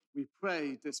We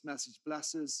pray this message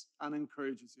blesses and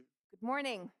encourages you. Good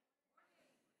morning.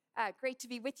 Great to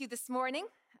be with you this morning,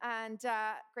 and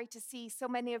great to see so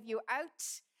many of you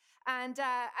out. And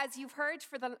as you've heard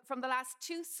from the last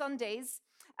 2 Sundays,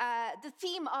 the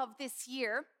theme of this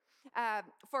year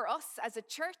for us as a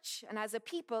church and as a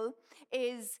people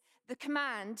is the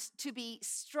command to be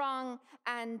strong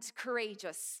and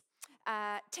courageous,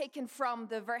 taken from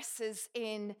the verses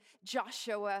in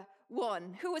Joshua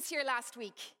 1. Who was here last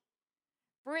week?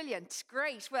 Brilliant,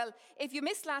 great. Well, if you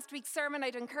missed last week's sermon,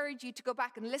 I'd encourage you to go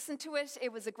back and listen to it.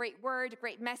 It was a great word, a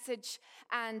great message,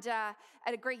 and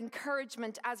a great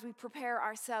encouragement as we prepare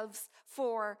ourselves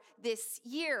for this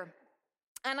year.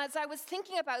 And as I was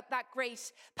thinking about that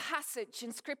great passage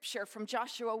in Scripture from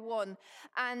Joshua 1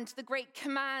 and the great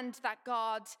command that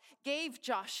God gave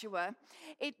Joshua,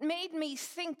 it made me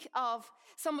think of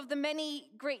some of the many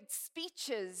great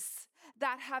speeches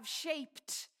that have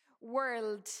shaped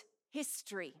world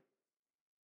history.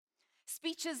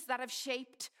 Speeches that have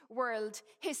shaped world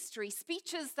history.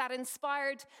 Speeches that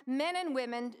inspired men and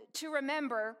women to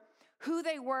remember who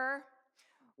they were,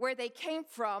 where they came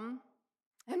from,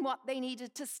 and what they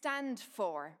needed to stand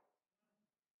for.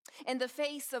 In the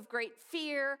face of great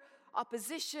fear,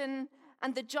 opposition,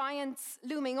 and the giants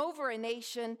looming over a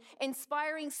nation,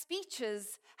 inspiring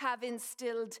speeches have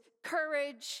instilled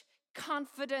courage,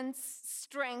 confidence,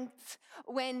 strength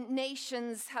when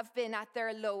nations have been at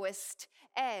their lowest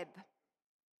ebb.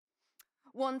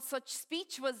 One such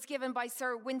speech was given by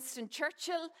Sir Winston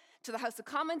Churchill to the House of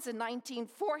Commons in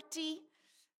 1940,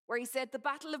 where he said, "The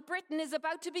Battle of Britain is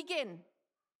about to begin.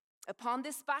 Upon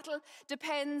this battle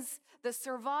depends the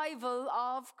survival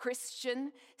of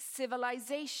Christian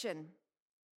civilization."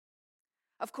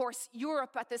 Of course,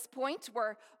 Europe at this point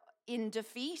were in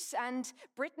defeat, and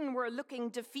Britain were looking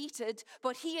defeated,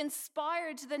 but he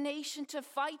inspired the nation to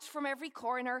fight from every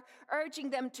corner,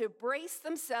 urging them to brace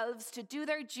themselves, to do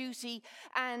their duty,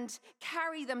 and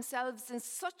carry themselves in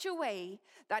such a way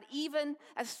that even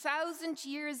 1,000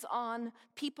 years on,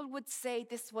 people would say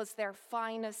this was their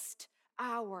finest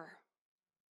hour.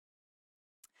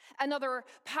 Another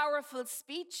powerful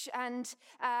speech and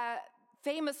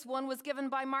famous one was given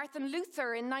by Martin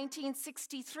Luther in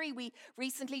 1963. We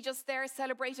recently just there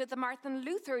celebrated the Martin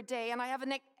Luther Day, and I have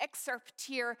an excerpt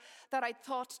here that I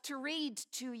thought to read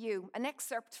to you, an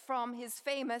excerpt from his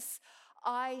famous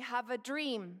 "I Have a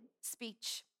Dream"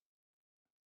 speech.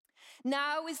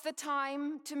 "Now is the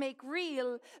time to make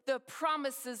real the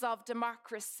promises of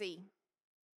democracy.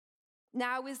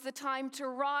 Now is the time to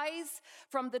rise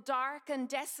from the dark and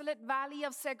desolate valley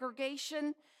of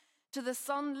segregation to the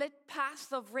sunlit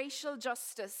path of racial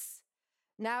justice.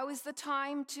 Now is the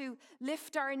time to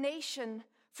lift our nation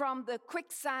from the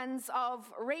quicksands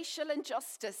of racial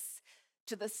injustice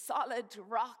to the solid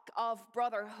rock of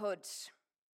brotherhood.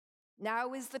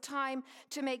 Now is the time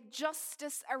to make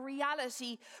justice a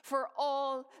reality for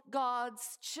all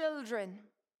God's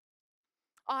children.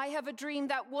 I have a dream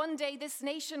that one day this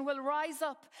nation will rise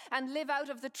up and live out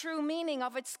of the true meaning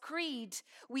of its creed.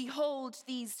 We hold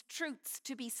these truths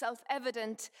to be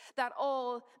self-evident, that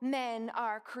all men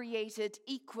are created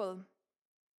equal.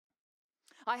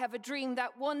 I have a dream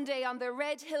that one day on the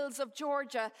red hills of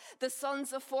Georgia, the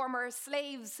sons of former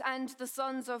slaves and the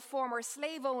sons of former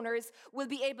slave owners will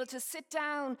be able to sit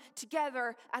down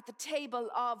together at the table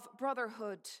of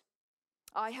brotherhood.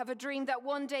 I have a dream that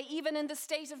one day, even in the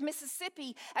state of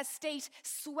Mississippi, a state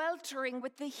sweltering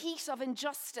with the heat of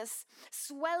injustice,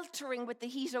 sweltering with the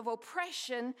heat of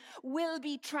oppression, will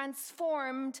be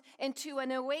transformed into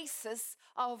an oasis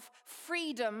of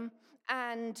freedom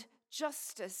and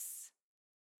justice.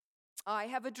 I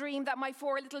have a dream that my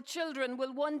 4 little children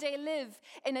will one day live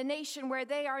in a nation where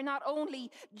they are not only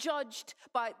judged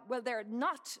by, they're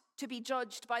not to be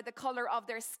judged by the color of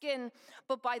their skin,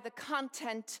 but by the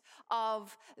content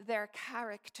of their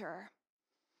character.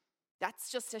 That's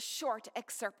just a short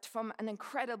excerpt from an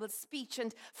incredible speech.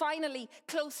 And finally,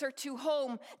 closer to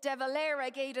home, De Valera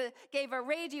gave a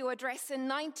radio address in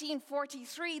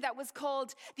 1943 that was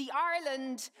called "The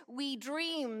Ireland We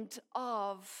Dreamed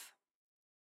Of."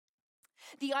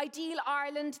 The ideal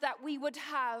Ireland that we would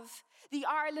have, the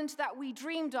Ireland that we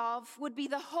dreamed of, would be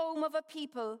the home of a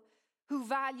people who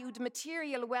valued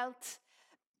material wealth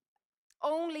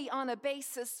only on a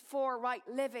basis for right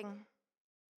living,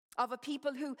 of a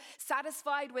people who,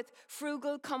 satisfied with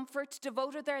frugal comfort,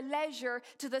 devoted their leisure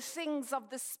to the things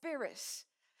of the Spirit,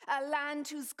 A land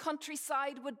whose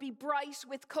countryside would be bright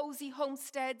with cozy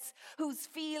homesteads, whose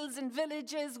fields and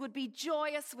villages would be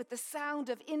joyous with the sound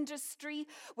of industry,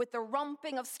 with the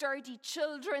romping of sturdy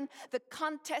children, the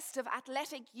contest of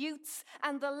athletic youths,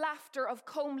 and the laughter of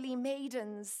comely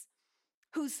maidens,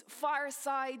 whose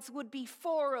firesides would be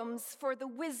forums for the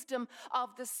wisdom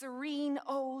of the serene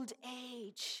old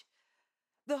age.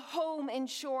 The home, in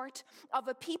short, of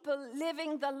a people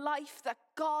living the life that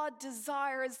God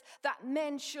desires that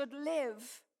men should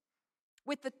live.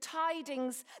 With the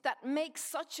tidings that make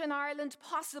such an Ireland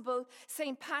possible,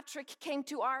 St. Patrick came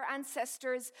to our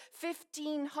ancestors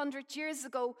 1,500 years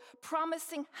ago,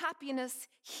 promising happiness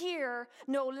here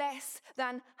no less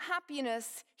than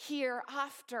happiness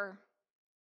hereafter.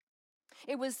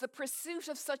 It was the pursuit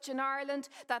of such an Ireland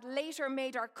that later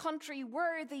made our country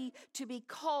worthy to be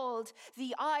called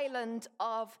the island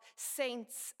of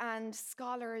saints and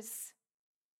scholars.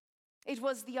 It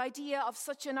was the idea of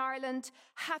such an Ireland,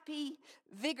 happy,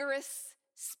 vigorous,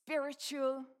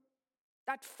 spiritual,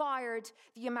 that fired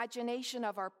the imagination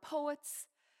of our poets,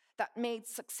 that made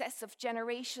successive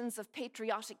generations of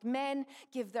patriotic men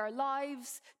give their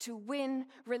lives to win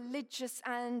religious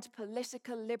and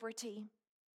political liberty.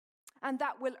 And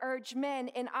that will urge men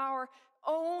in our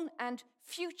own and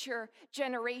future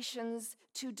generations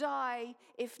to die,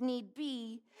 if need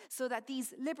be, so that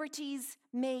these liberties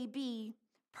may be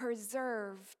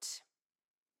preserved.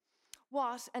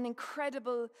 What an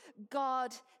incredible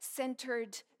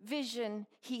God-centered vision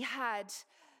he had,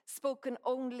 spoken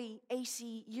only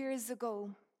 80 years ago.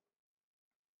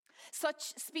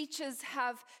 Such speeches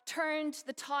have turned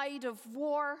the tide of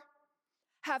war,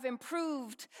 have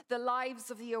improved the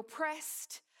lives of the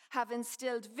oppressed, have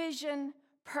instilled vision,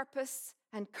 purpose,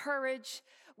 and courage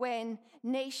when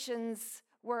nations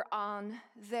were on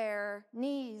their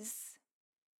knees.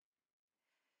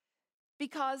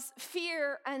 Because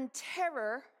fear and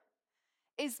terror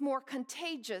is more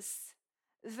contagious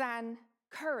than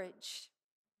courage.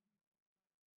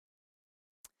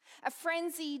 A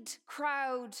frenzied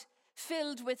crowd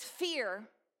filled with fear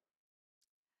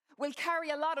will carry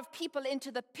a lot of people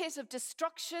into the pit of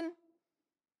destruction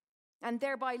and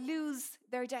thereby lose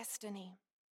their destiny.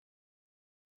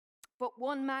 But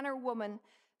one man or woman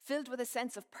filled with a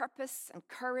sense of purpose and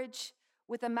courage,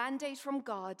 with a mandate from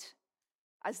God,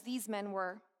 as these men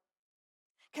were,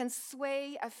 can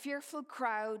sway a fearful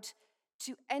crowd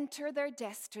to enter their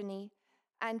destiny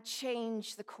and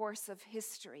change the course of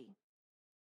history.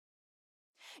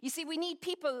 You see, we need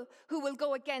people who will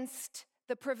go against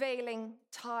the prevailing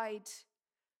tide,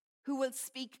 who will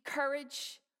speak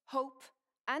courage, hope,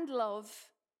 and love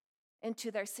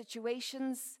into their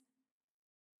situations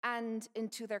and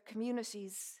into their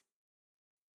communities.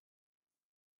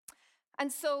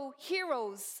 And so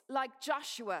heroes like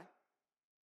Joshua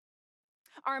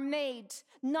are made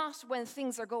not when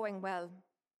things are going well,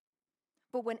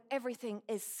 but when everything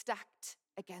is stacked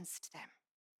against them.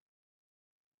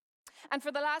 And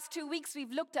for the last 2 weeks,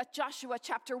 we've looked at Joshua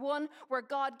chapter 1, where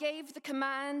God gave the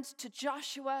command to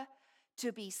Joshua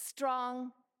to be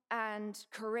strong and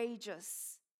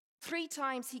courageous. 3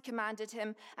 times he commanded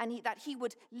him that he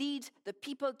would lead the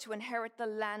people to inherit the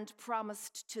land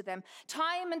promised to them.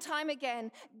 Time and time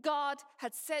again, God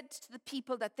had said to the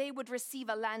people that they would receive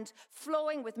a land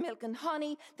flowing with milk and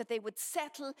honey, that they would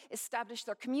settle, establish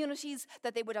their communities,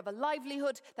 that they would have a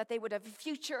livelihood, that they would have a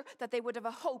future, that they would have a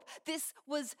hope. This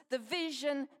was the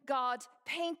vision God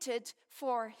painted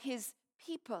for his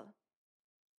people.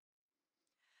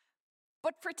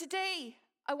 But for today,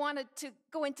 I wanted to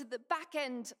go into the back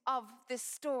end of this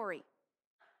story.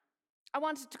 I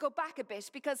wanted to go back a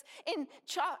bit because in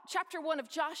chapter 1 of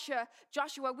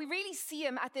Joshua, we really see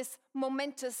him at this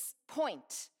momentous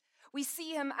point. We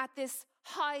see him at this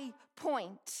high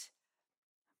point.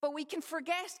 But we can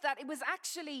forget that it was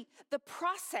actually the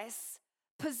process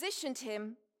positioned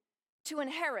him to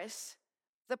inherit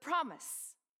the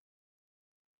promise.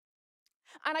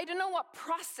 And I don't know what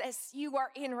process you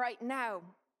are in right now,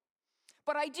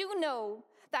 but I do know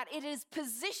that it is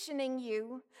positioning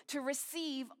you to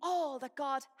receive all that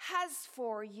God has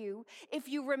for you if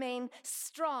you remain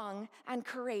strong and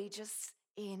courageous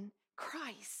in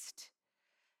Christ.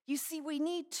 You see, we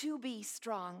need to be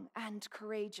strong and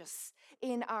courageous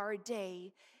in our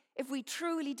day if we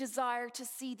truly desire to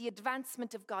see the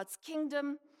advancement of God's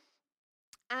kingdom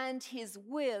and his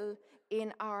will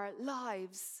in our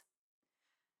lives.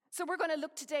 So we're going to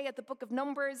look today at the book of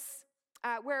Numbers,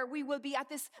 where we will be at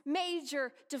this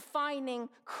major defining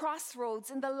crossroads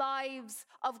in the lives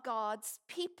of God's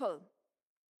people.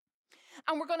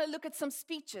 And we're going to look at some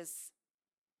speeches.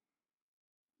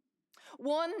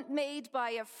 One made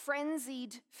by a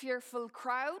frenzied, fearful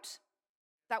crowd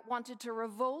that wanted to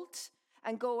revolt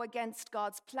and go against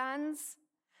God's plans,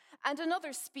 and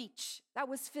another speech that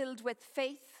was filled with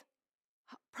faith,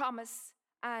 promise,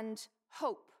 and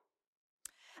hope.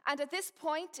 And at this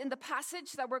point in the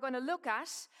passage that we're going to look at,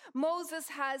 Moses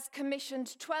has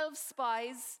commissioned 12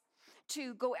 spies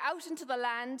to go out into the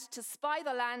land, to spy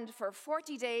the land for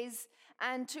 40 days,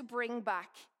 and to bring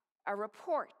back a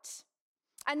report.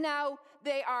 And now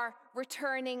they are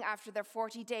returning after their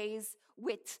 40 days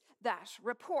with that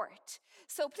report.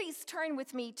 So please turn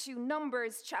with me to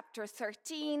Numbers chapter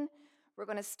 13. We're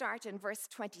going to start in verse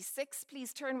 26.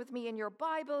 Please turn with me in your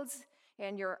Bibles,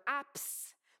 in your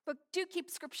apps. But do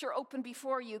keep scripture open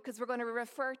before you, because we're going to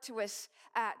refer to it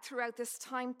throughout this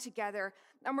time together.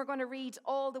 And we're going to read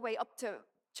all the way up to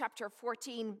chapter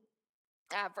 14,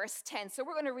 verse 10. So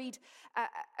we're going to read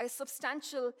a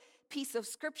substantial piece of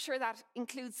scripture that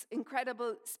includes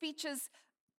incredible speeches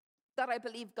that I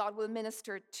believe God will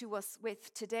minister to us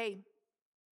with today.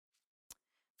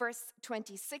 Verse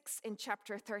 26 in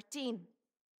chapter 13.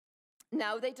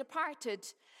 Now they departed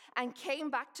and came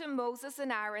back to Moses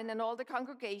and Aaron and all the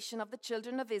congregation of the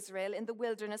children of Israel in the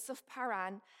wilderness of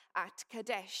Paran at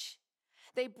Kadesh.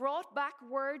 They brought back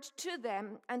word to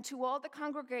them and to all the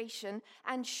congregation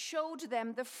and showed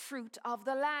them the fruit of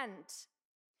the land.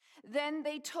 Then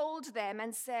they told them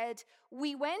and said,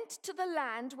 "We went to the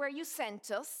land where you sent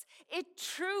us. It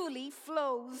truly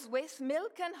flows with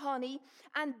milk and honey,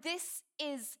 and this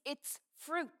is its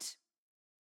fruit.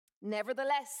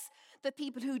 Nevertheless, the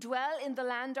people who dwell in the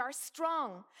land are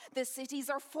strong. The cities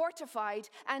are fortified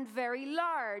and very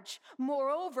large.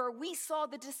 Moreover, we saw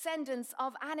the descendants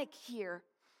of Anak here.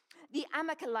 The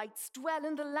Amalekites dwell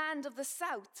in the land of the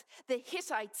south. The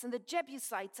Hittites and the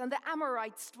Jebusites and the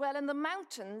Amorites dwell in the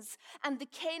mountains, and the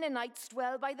Canaanites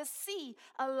dwell by the sea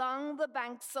along the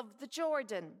banks of the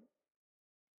Jordan."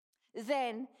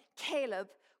 Then Caleb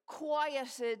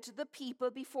quieted the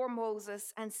people before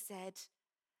Moses and said,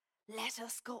 "Let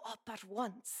us go up at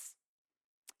once.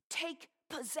 Take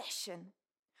possession,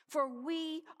 for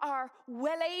we are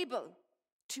well able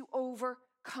to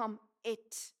overcome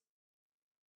it."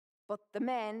 But the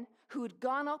men who had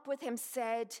gone up with him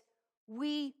said,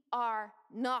 "We are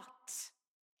not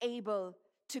able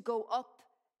to go up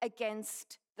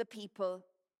against the people,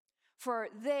 for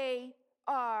they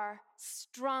are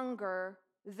stronger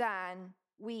than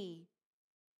we."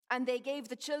 And they gave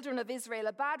the children of Israel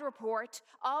a bad report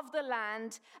of the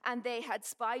land, and they had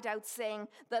spied out, saying,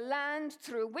 "The land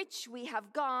through which we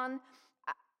have gone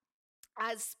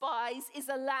as spies is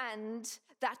a land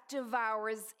that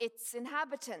devours its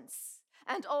inhabitants.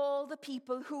 And all the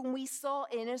people whom we saw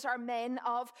in it are men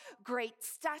of great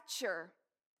stature.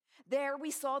 There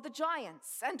we saw the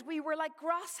giants, and we were like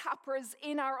grasshoppers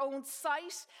in our own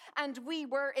sight, and we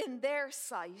were in their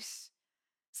sight."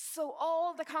 So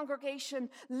all the congregation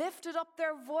lifted up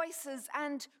their voices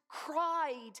and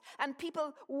cried, and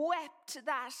people wept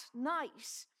that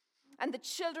night. And the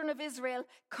children of Israel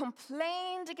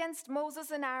complained against Moses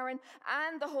and Aaron,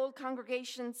 and the whole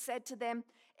congregation said to them,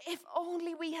 "If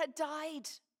only we had died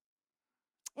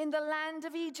in the land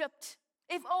of Egypt.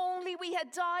 If only we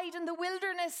had died in the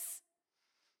wilderness.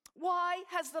 Why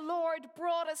has the Lord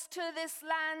brought us to this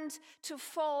land to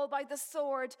fall by the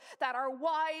sword, that our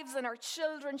wives and our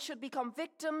children should become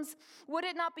victims? Would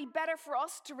it not be better for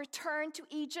us to return to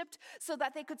Egypt so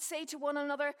that they could say to one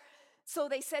another?" So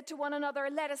they said to one another,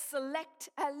 "Let us select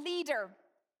a leader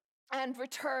and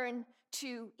return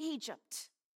to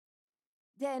Egypt."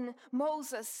 Then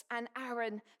Moses and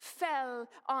Aaron fell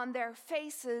on their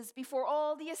faces before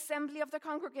all the assembly of the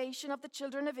congregation of the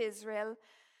children of Israel.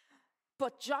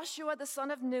 But Joshua the son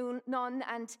of Nun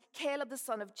and Caleb the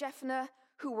son of Jephunneh,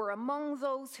 who were among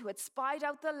those who had spied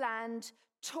out the land,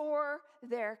 tore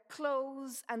their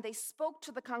clothes, and they spoke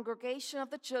to the congregation of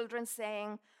the children,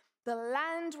 saying, "The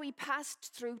land we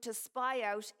passed through to spy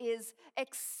out is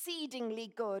exceedingly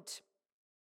good.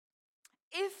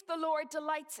 If the Lord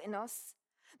delights in us,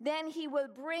 then he will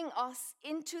bring us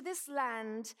into this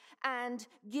land and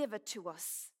give it to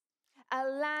us, a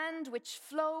land which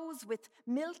flows with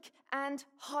milk and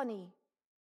honey.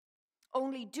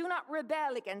 Only do not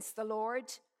rebel against the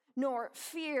Lord, nor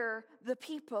fear the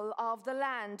people of the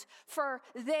land, for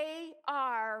they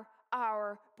are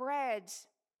our bread.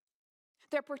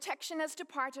 Their protection has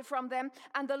departed from them,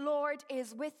 and the Lord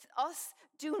is with us.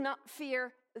 Do not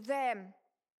fear them."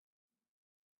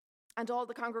 And all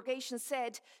the congregation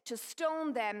said to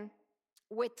stone them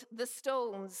with the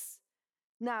stones.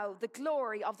 Now the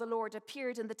glory of the Lord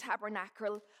appeared in the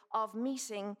tabernacle of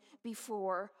meeting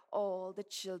before all the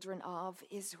children of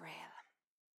Israel.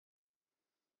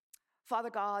 Father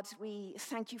God, we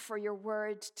thank you for your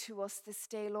word to us this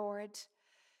day, Lord.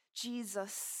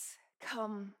 Jesus,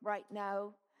 come right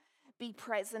now. Be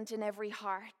present in every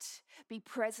heart. Be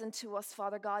present to us,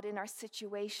 Father God, in our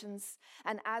situations.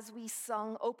 And as we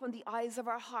sung, open the eyes of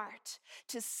our heart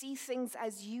to see things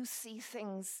as you see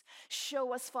things.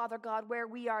 Show us, Father God, where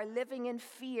we are living in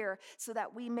fear so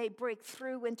that we may break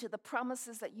through into the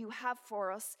promises that you have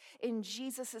for us. In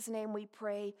Jesus' name we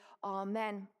pray.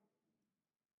 Amen.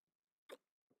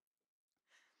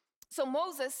 So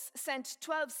Moses sent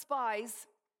 12 spies,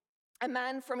 a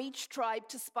man from each tribe,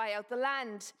 to spy out the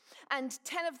land. And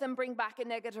 10 of them bring back a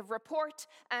negative report,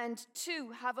 and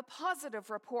 2 have a positive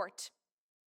report.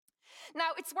 Now,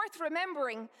 it's worth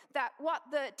remembering that what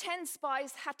the 10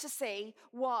 spies had to say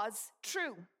was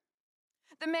true.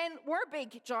 The men were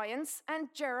big giants,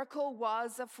 and Jericho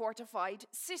was a fortified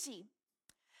city.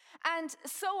 And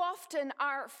so often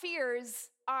our fears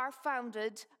are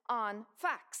founded on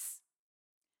facts.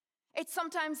 It's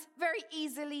sometimes very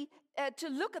easily to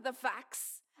look at the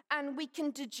facts and we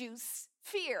can deduce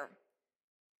fear.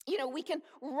 You know, we can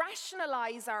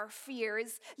rationalize our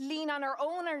fears, lean on our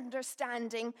own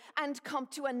understanding, and come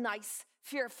to a nice,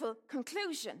 fearful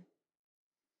conclusion.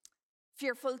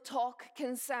 Fearful talk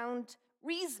can sound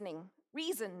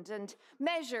reasoned and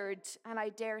measured, and I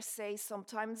dare say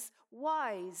sometimes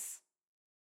wise.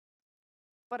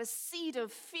 But a seed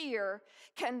of fear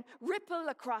can ripple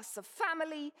across a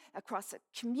family, across a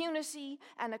community,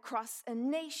 and across a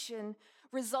nation,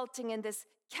 resulting in this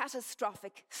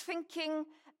catastrophic thinking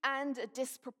and a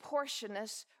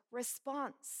disproportionate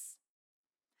response.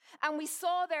 And we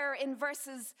saw there in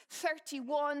verses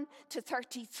 31 to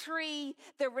 33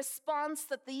 the response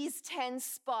that these 10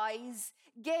 spies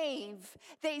gave.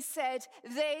 They said,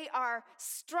 "They are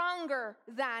stronger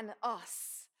than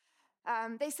us."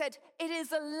 They said, "It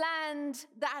is a land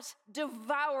that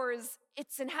devours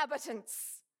its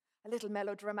inhabitants." A little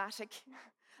melodramatic.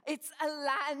 It's a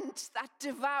land that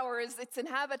devours its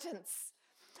inhabitants.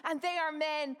 And they are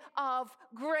men of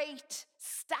great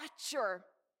stature.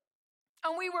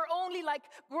 And we were only like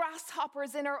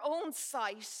grasshoppers in our own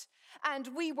sight, and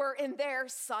we were in their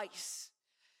sight.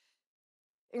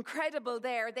 Incredible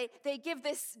there. They give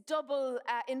this double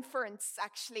inference,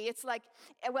 actually. It's like,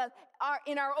 well,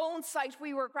 in our own sight,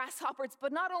 we were grasshoppers,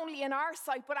 but not only in our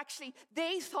sight, but actually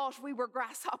they thought we were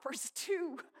grasshoppers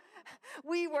too.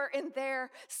 We were in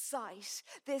their sight.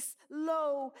 This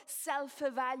low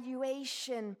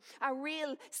self-evaluation, a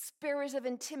real spirit of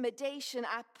intimidation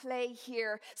at play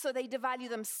here. So they devalue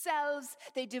themselves.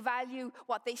 They devalue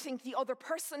what they think the other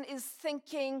person is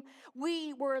thinking.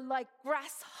 We were like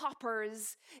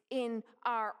grasshoppers in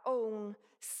our own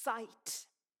sight.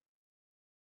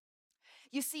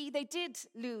 You see, they did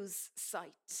lose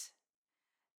sight.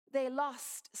 They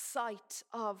lost sight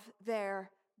of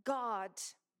their God.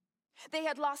 They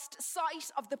had lost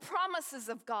sight of the promises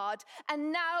of God,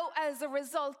 and now, as a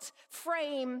result,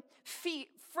 fear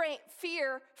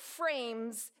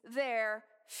frames their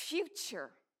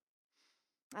future.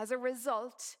 As a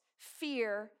result,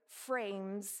 fear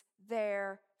frames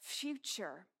their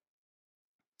future.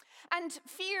 And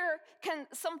fear can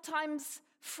sometimes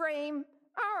frame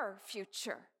our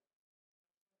future.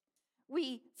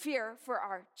 We fear for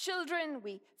our children,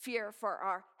 we fear for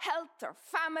our health, our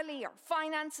family, our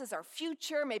finances, our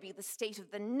future, maybe the state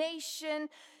of the nation.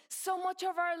 So much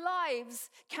of our lives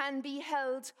can be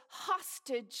held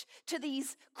hostage to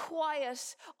these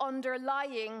quiet,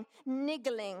 underlying,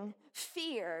 niggling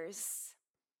fears.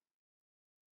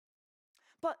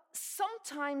 But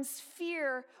sometimes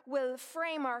fear will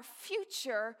frame our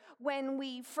future when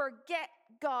we forget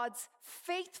God's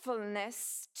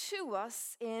faithfulness to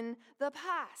us in the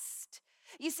past.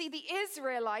 You see, the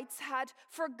Israelites had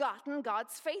forgotten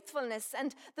God's faithfulness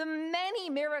and the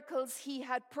many miracles he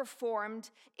had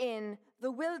performed in the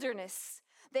wilderness.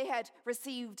 They had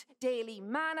received daily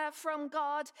manna from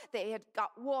God. They had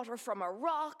got water from a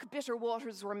rock. Bitter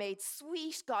waters were made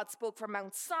sweet. God spoke from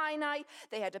Mount Sinai.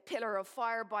 They had a pillar of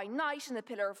fire by night and a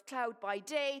pillar of cloud by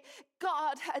day.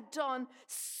 God had done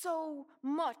so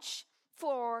much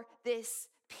for this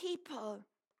people.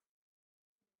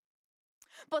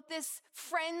 But this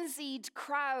frenzied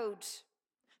crowd,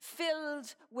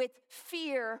 filled with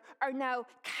fear, are now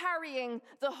carrying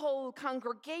the whole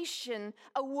congregation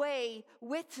away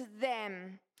with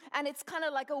them. And it's kind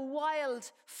of like a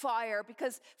wildfire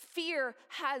because fear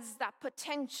has that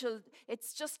potential.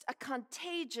 It's just a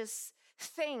contagious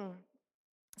thing.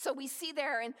 So we see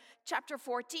there in chapter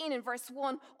 14 in verse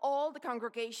 1, all the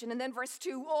congregation, and then verse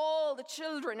 2, all the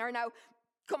children are now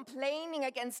complaining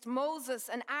against Moses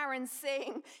and Aaron,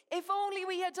 saying, "If only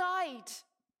we had died."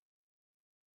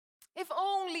 If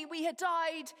only we had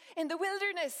died in the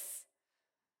wilderness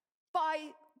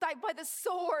by the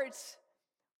sword.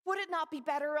 Would it not be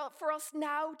better for us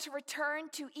now to return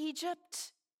to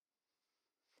Egypt?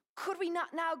 Could we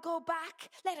not now go back?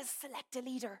 Let us select a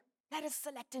leader. Let us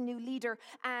select a new leader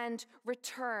and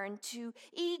return to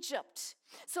Egypt.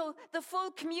 So the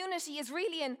full community is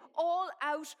really in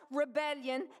all-out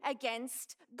rebellion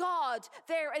against God.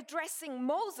 They're addressing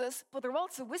Moses, but they're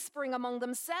also whispering among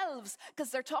themselves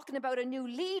because they're talking about a new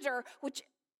leader, which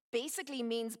basically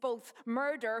means both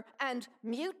murder and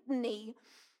mutiny.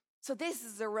 So this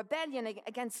is a rebellion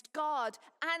against God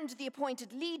and the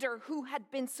appointed leader who had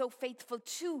been so faithful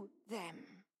to them.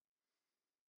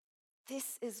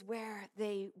 This is where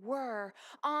they were,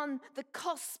 on the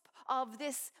cusp of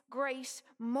this great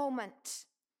moment.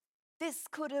 This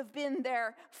could have been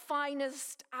their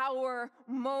finest hour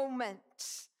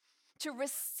moment, to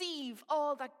receive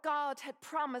all that God had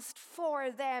promised for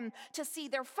them, to see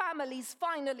their families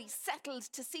finally settled,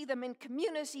 to see them in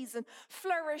communities and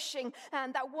flourishing,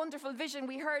 and that wonderful vision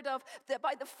we heard of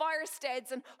by the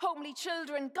Firesteads and homely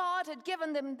children. God had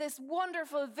given them this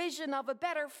wonderful vision of a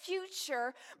better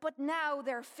future, but now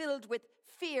they're filled with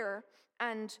fear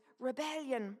and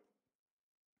rebellion.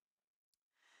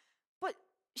 But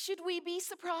should we be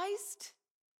surprised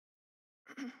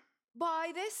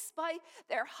by this, by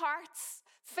their hearts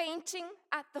fainting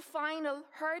at the final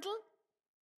hurdle?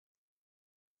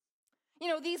 You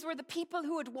know, these were the people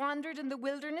who had wandered in the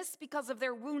wilderness because of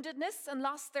their woundedness and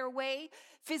lost their way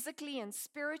physically and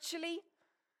spiritually.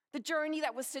 The journey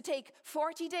that was to take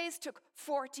 40 days took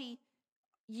 40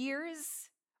 years,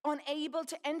 unable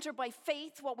to enter by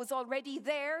faith what was already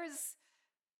theirs.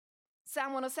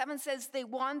 Psalm 107 says they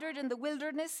wandered in the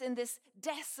wilderness in this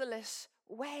desolate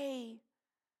way.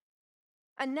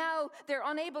 And now they're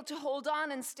unable to hold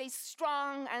on and stay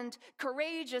strong and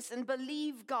courageous and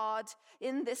believe God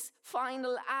in this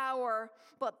final hour.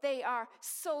 But they are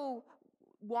so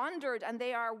wandered and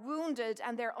they are wounded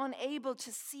and they're unable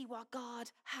to see what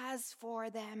God has for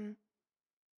them.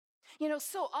 You know,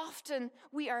 so often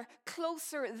we are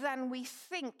closer than we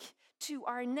think to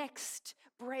our next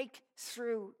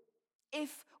breakthrough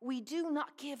if we do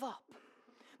not give up,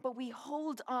 but we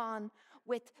hold on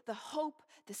with the hope,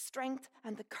 the strength,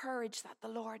 and the courage that the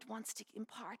Lord wants to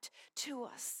impart to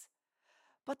us.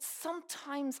 But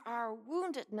sometimes our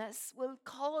woundedness will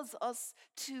cause us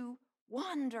to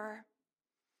wander.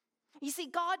 You see,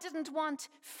 God didn't want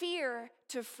fear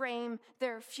to frame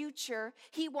their future.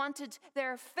 He wanted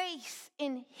their faith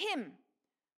in Him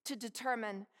to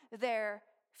determine their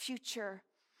future.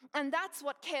 And that's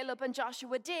what Caleb and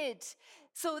Joshua did.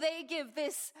 So they give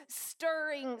this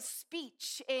stirring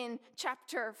speech in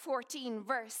chapter 14,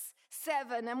 verse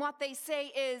 7. And what they say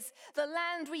is, the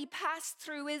land we passed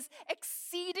through is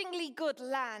exceedingly good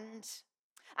land.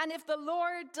 And if the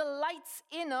Lord delights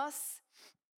in us,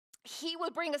 He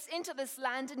will bring us into this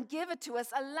land and give it to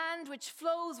us, a land which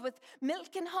flows with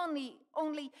milk and honey.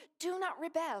 Only do not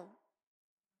rebel.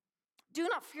 Do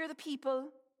not fear the people,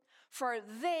 for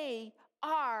they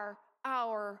are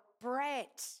our bread.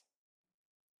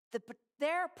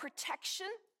 Their protection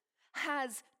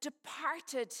has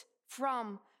departed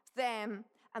from them,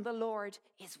 and the Lord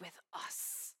is with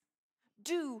us.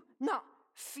 Do not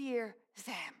fear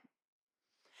them.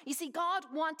 You see, God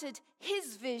wanted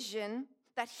His vision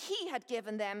that He had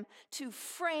given them to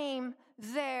frame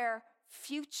their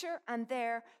future and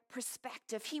their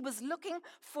perspective. He was looking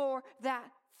for that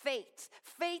faith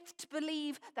to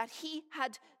believe that He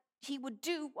would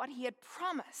do what He had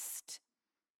promised.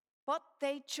 But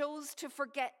they chose to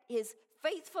forget His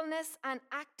faithfulness and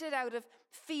acted out of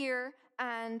fear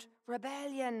and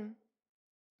rebellion.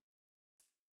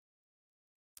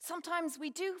 Sometimes we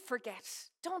do forget,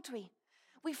 don't we?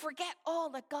 We forget all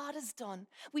that God has done.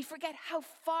 We forget how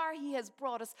far He has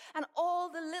brought us and all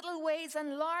the little ways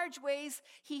and large ways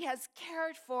He has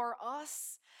cared for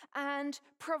us and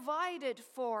provided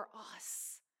for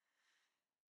us.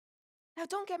 Now,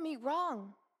 don't get me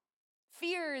wrong.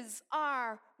 Fears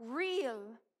are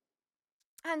real.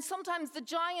 And sometimes the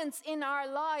giants in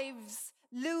our lives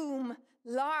loom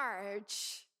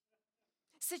large.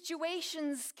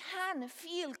 Situations can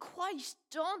feel quite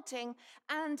daunting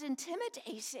and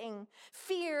intimidating.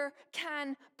 Fear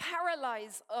can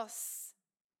paralyze us.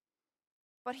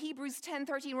 But Hebrews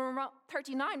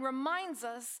 10:39 reminds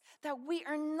us that we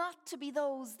are not to be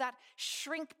those that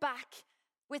shrink back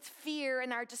with fear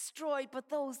and are destroyed, but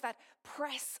those that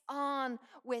press on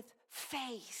with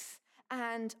faith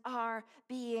and are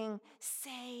being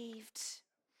saved.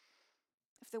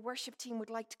 If the worship team would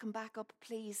like to come back up,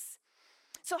 please.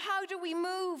 So how do we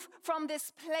move from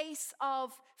this place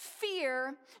of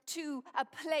fear to a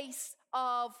place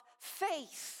of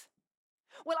faith?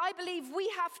 Well, I believe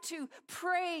we have to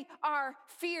pray our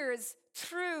fears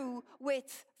through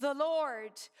with the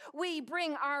Lord. We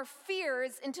bring our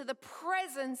fears into the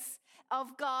presence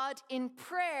of God in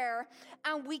prayer,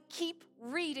 and we keep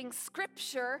reading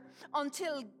scripture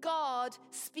until God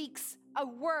speaks a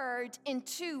word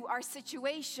into our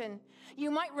situation.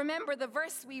 You might remember the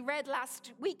verse we read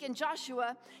last week in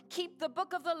Joshua. Keep the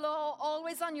book of the law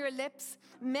always on your lips,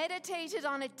 meditate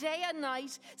on it day and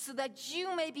night, so that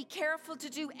you may be careful to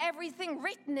do everything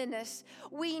written in it.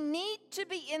 We need to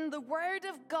be in the word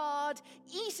of God,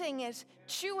 eating it,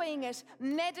 chewing it,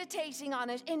 meditating on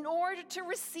it, in order to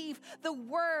receive the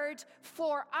word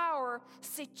for our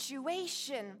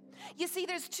situation. You see,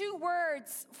 there's two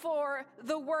words for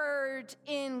the word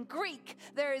in Greek.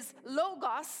 There's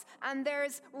logos and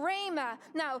there's rhema.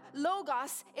 Now,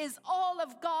 logos is all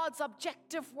of God's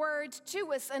objective word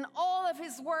to us, and all of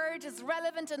his word is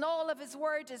relevant and all of his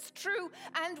word is true,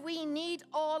 and we need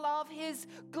all of his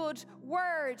good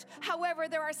word. However,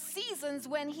 there are seasons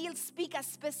when he'll speak a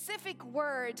specific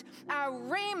word, a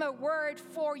rhema word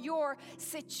for your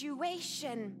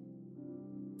situation.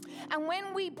 And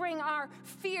when we bring our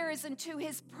fears into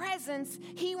his presence,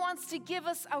 he wants to give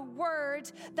us a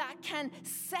word that can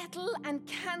settle and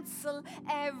cancel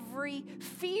every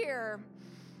fear.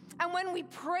 And when we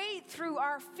pray through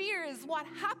our fears, what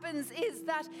happens is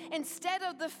that instead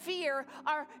of the fear,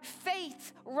 our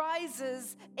faith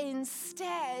rises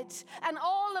instead. And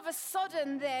all of a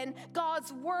sudden then,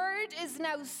 God's word is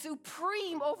now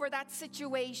supreme over that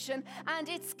situation, and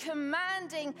it's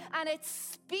commanding and it's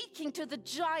speaking to the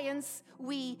giants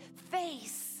we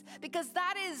face. Because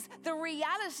that is the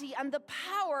reality and the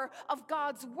power of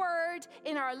God's word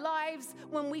in our lives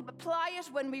when we apply it,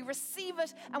 when we receive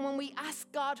it, and when we ask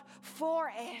God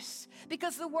for it.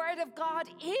 Because the word of God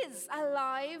is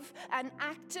alive and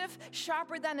active,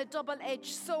 sharper than a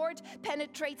double-edged sword,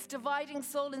 penetrates dividing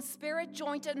soul and spirit,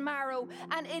 joint and marrow,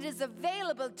 and it is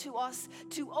available to us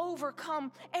to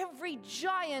overcome every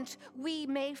giant we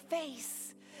may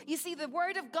face. You see, the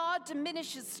word of God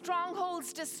diminishes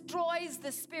strongholds, destroys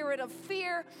the spirit of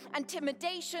fear and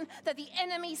intimidation that the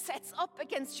enemy sets up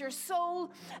against your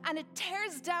soul, and it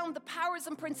tears down the powers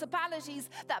and principalities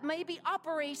that may be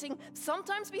operating,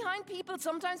 sometimes behind people,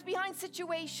 sometimes behind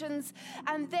situations,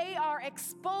 and they are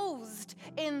exposed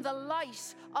in the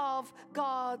light of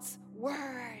God's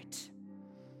word.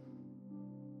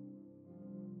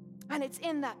 And it's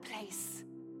in that place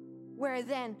where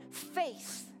then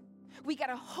faith, we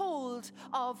get a hold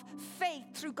of faith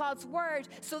through God's word,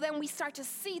 so then we start to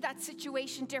see that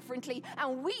situation differently,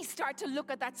 and we start to look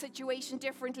at that situation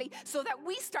differently, so that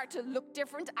we start to look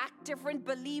different, act different,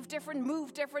 believe different,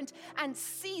 move different, and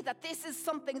see that this is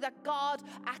something that God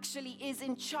actually is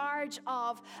in charge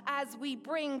of as we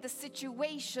bring the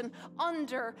situation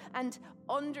under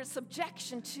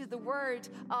subjection to the word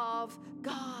of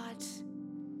God.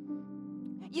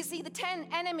 You see, the 10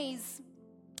 enemies,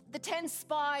 the 10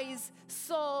 spies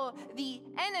saw the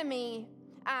enemy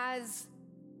as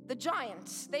the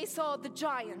giant. They saw the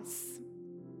giants.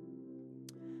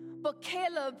 But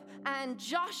Caleb and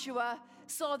Joshua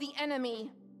saw the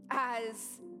enemy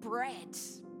as bread.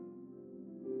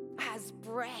 As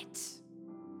bread.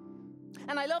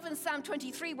 And I love in Psalm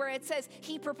 23 where it says,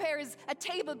 he prepares a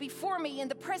table before me in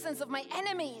the presence of my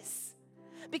enemies.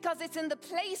 Because it's in the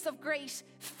place of great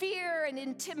fear and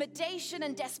intimidation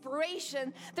and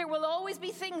desperation, there will always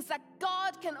be things that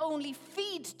God can only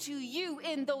feed to you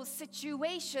in those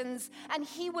situations, and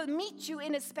he will meet you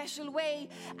in a special way.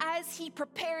 As he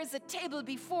prepares a table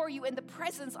before you in the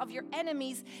presence of your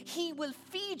enemies, he will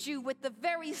feed you with the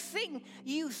very thing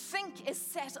you think is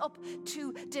set up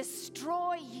to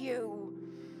destroy you.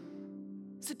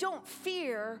 So don't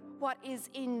fear what is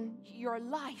in your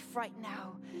life right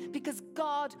now, because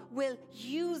God will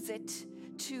use it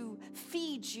to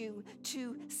feed you,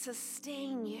 to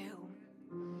sustain you.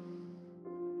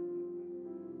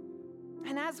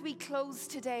 And as we close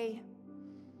today,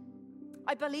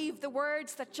 I believe the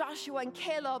words that Joshua and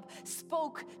Caleb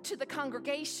spoke to the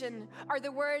congregation are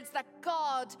the words that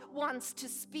God wants to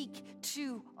speak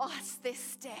to us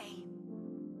this day.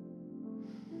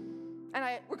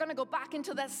 And we're going to go back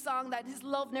into that song that his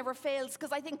love never fails,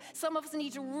 because I think some of us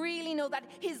need to really know that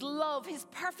his love, his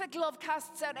perfect love,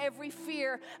 casts out every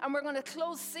fear. And we're going to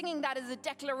close singing that as a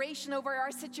declaration over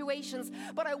our situations.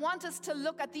 But I want us to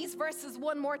look at these verses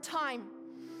one more time,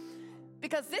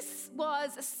 because this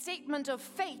was a statement of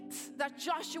faith that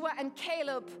Joshua and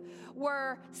Caleb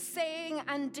were saying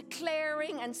and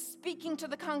declaring and speaking to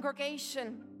the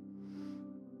congregation.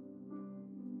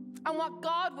 And what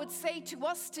God would say to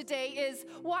us today is,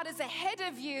 what is ahead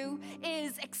of you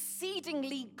is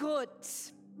exceedingly good.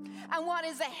 And what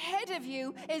is ahead of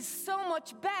you is so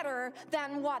much better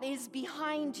than what is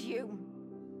behind you.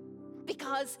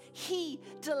 Because He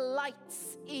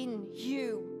delights in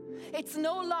you. It's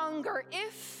no longer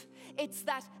if, it's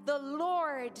that the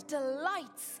Lord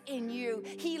delights in you.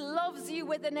 He loves you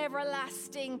with an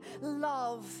everlasting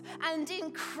love. And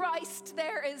in Christ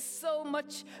there is so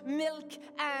much milk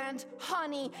and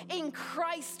honey. In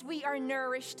Christ we are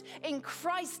nourished. In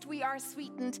Christ we are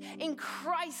sweetened. In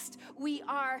Christ we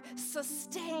are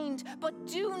sustained. But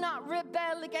do not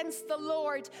rebel against the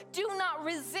Lord. Do not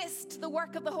resist the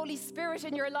work of the Holy Spirit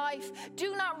in your life.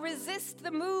 Do not resist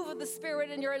the move of the Spirit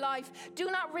in your life.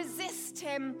 Do not resist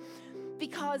Him.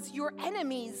 Because your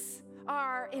enemies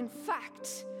are, in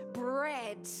fact,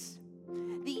 bread.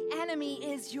 The enemy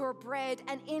is your bread,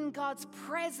 and in God's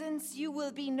presence you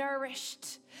will be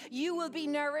nourished. You will be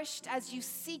nourished as you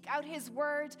seek out His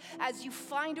word, as you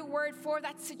find a word for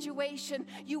that situation.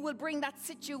 You will bring that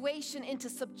situation into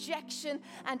subjection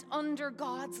and under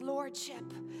God's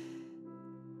lordship.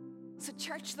 So,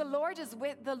 church, the Lord is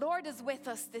with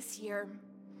us this year,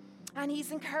 and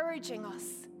He's encouraging us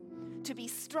to be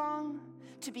strong,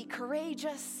 to be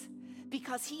courageous,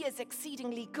 because He is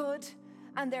exceedingly good,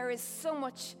 and there is so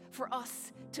much for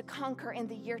us to conquer in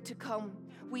the year to come.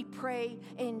 We pray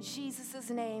in Jesus'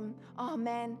 name.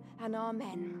 Amen and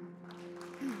amen.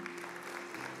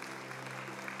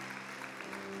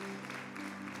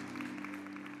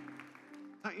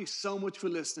 Thank you so much for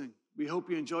listening. We hope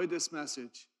you enjoyed this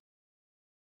message.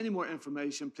 For any more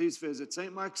information, please visit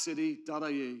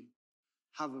stmarkcity.ie.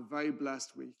 Have a very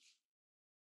blessed week.